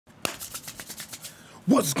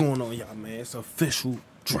What's going on, y'all, man? It's Official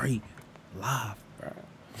Dre Live, bro.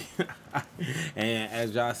 And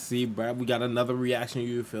as y'all see, bro, we got another reaction,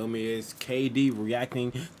 you feel me? It's KD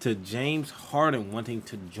reacting to James Harden wanting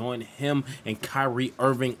to join him and Kyrie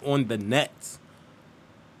Irving on the Nets.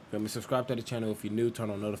 Feel me? Subscribe to the channel if you're new. Turn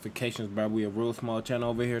on notifications, bro. We a real small channel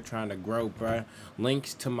over here trying to grow, bro.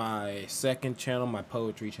 Links to my second channel, my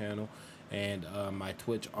poetry channel, and my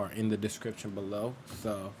Twitch are in the description below.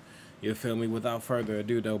 So, you feel me? Without further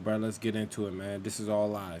ado, though, bro, let's get into it, man. This is all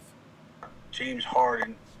live. James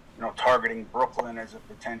Harden, targeting Brooklyn as a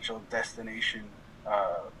potential destination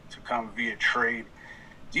to come via trade.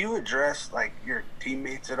 Do you address your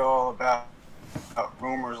teammates at all about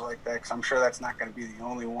rumors like that? Because I'm sure that's not going to be the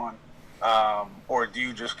only one. Or do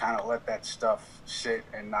you just kind of let that stuff sit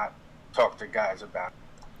and not talk to guys about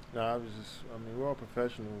it? No, I mean, we're all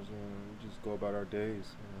professionals, and we just go about our days,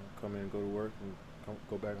 come in and go to work and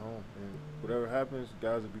go back home. And whatever happens,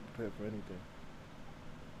 guys will be prepared for anything.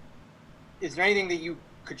 Is there anything that you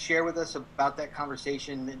could share with us about that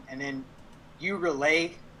conversation? And then you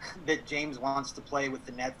relay that James wants to play with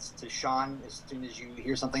the Nets to Sean as soon as you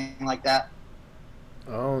hear something like that?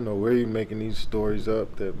 I don't know where you're making these stories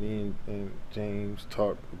up that me and James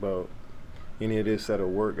talked about any of this at a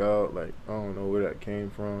workout. I don't know where that came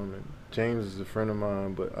from. And James is a friend of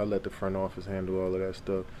mine, but I let the front office handle all of that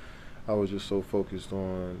stuff. I was just so focused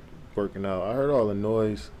on working out. I heard all the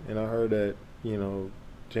noise, and I heard that,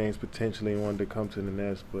 James potentially wanted to come to the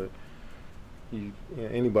Nets, but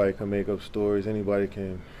anybody can make up stories. Anybody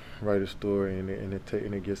can write a story, and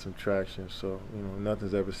it gets some traction. So,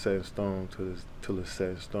 nothing's ever set in stone till it's set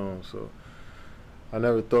in stone. So I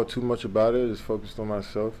never thought too much about it. I just focused on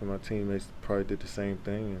myself, and my teammates probably did the same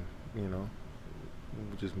thing, and,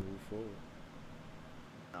 we just moved forward.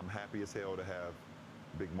 I'm happy as hell to have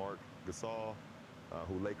Big Mark Gasol,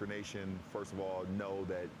 who Laker Nation, first of all, know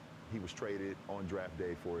that he was traded on draft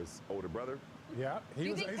day for his older brother. Yeah,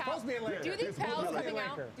 he's supposed to be a Laker. Do you think Powell's coming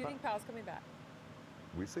out? Do you think Powell's coming back?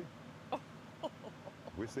 We see.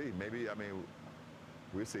 We see. Maybe,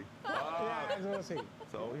 we'll see. Yeah, we'll see.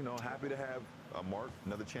 So, happy to have Mark,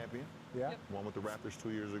 another champion. Yeah. One with the Raptors 2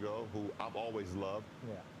 years ago, who I've always loved.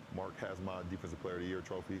 Yeah. Mark has my Defensive Player of the Year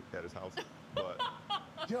trophy at his house. But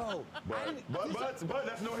Yo, but that's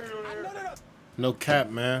no hero there. No. No cap,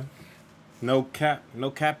 man. No cap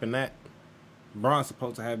in that. Bron's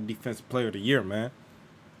supposed to have Defensive Player of the Year, man.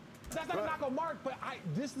 That's not a knock on Mark, but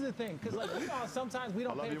this is the thing, because sometimes we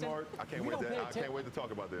don't pay attention. I love you, Mark. I can't wait to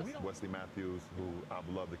talk about this. Wesley Matthews, who I've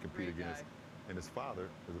loved to compete against, and his father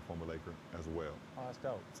is a former Laker as well. Oh, that's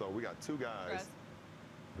dope. So we got two guys.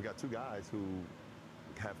 We got two guys who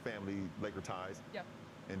have family Laker ties. Yep.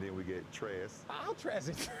 And then we get Trez. How Trez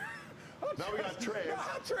is? Now we got Trez.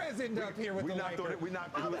 How Trez ended up here with the Lakers? We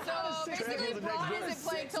knocked So basically, Braun isn't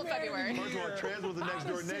playing till February. First of all, Trez was the next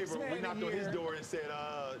door neighbor. We knocked on his door and said,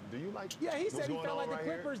 "Do you like?" Yeah, he said he felt like the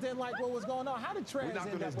Clippers didn't like what was going on. How did Trez end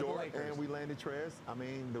up with the Lakers? We knocked on his door and we landed Trez.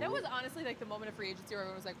 That was honestly the moment of free agency where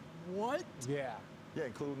everyone was like, "What?" Yeah,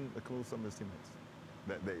 including some of his teammates.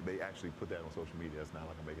 That they actually put that on social media. That's not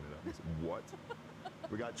like I'm making it up. He said, "What?"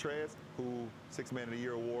 We got Trez, who Sixth Man of the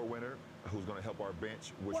Year award winner, who's going to help our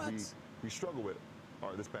bench, which we struggle with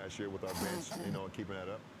this past year with our bench, and keeping that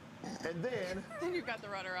up. And then you've got the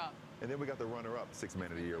runner-up. And then we got the runner-up Sixth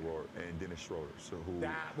Man of the Year award, and Dennis Schroeder. So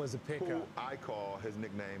that was a pickup. Who I call his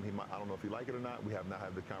nickname. I don't know if you like it or not. We have not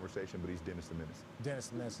had the conversation, but he's Dennis the Menace. Dennis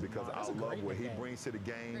the Menace. Because I love what he brings to the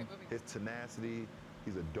game. His tenacity.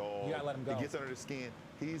 He's a dog. You gotta let him go. He gets under the skin.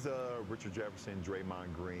 He's a Richard Jefferson,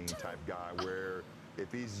 Draymond Green type guy where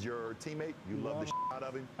if he's your teammate, you love the shit out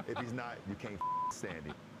of him. If he's not, you can't stand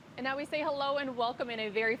him. And now we say hello and welcome in a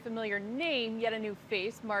very familiar name, yet a new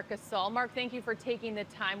face, Mark Gasol. Mark, thank you for taking the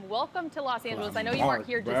time. Welcome to Los Angeles. I know you weren't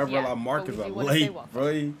here just yet. Mark is a late,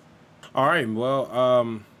 really. All right,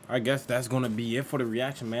 well, I guess that's going to be it for the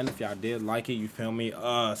reaction, man. If y'all did like it, you feel me,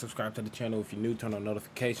 subscribe to the channel if you're new, turn on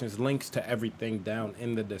notifications. Links to everything down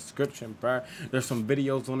in the description, bro. There's some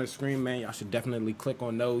videos on the screen, man. Y'all should definitely click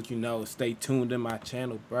on those, stay tuned in my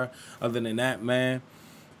channel, bro. Other than that, man,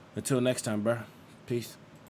 until next time, bro. Peace.